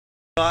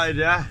Started,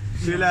 yeah?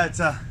 See you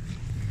later.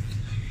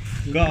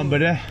 Go on,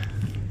 buddy.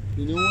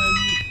 You know when...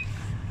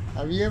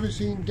 Have you ever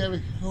seen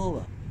Derek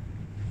Acorah?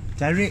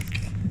 Derek?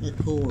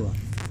 Acorah.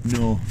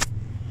 No.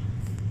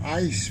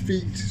 I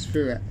speak to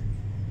spirit.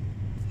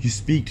 You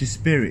speak to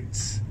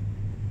spirits?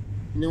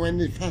 You know when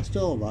they passed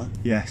over?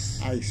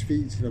 Yes. I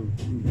speak to them.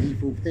 And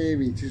people pay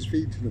me to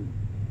speak to them.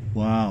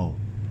 Wow.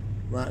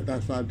 Right,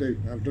 that's what I do.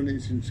 I've done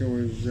it since I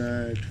was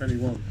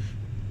 21.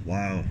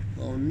 Wow.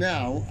 Well,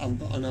 now I've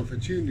got an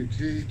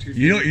opportunity to...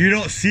 You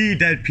don't see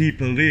dead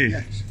people, do you?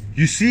 Yes.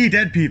 You see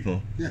dead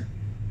people? Yeah.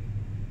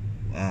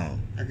 Wow.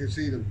 I can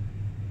see them.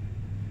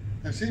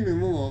 I see my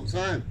mum all the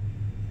time.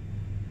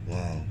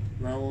 Wow.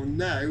 Well,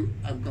 now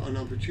I've got an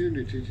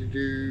opportunity to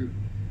do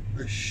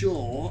a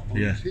show on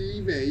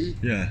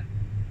TV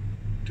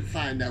to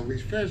find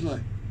Elvis Presley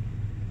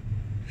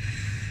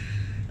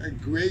at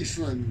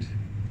Graceland.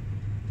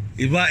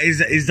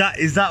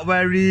 Is that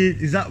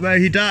where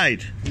he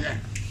died? Yeah.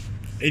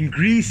 In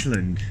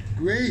Graceland?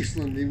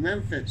 Graceland in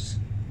Memphis.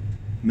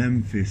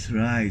 Memphis,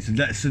 right.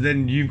 So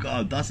then you've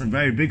got, that's a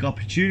very big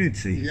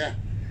opportunity. Yeah.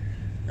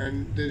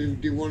 And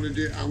they want to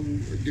do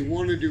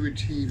a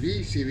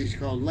TV series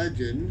called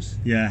Legends.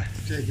 Yeah.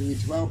 Taking me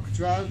to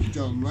Alcatraz,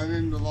 John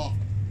Lennon, a lot.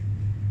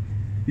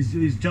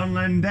 Is John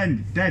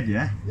Lennon dead,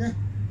 yeah? Yeah.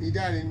 He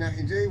died in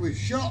 1980. He was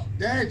shot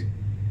dead.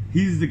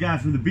 He's the guy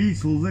from the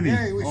Beatles, isn't he?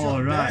 Yeah, he was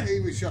shot dead. He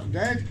was shot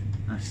dead.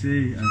 I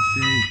see.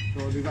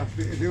 So they've asked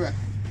me to do it.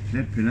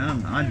 Flipping hell.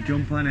 I'd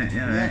jump on it,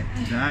 yeah.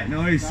 Right.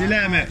 No worries. See you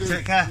later, mate.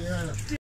 Take care.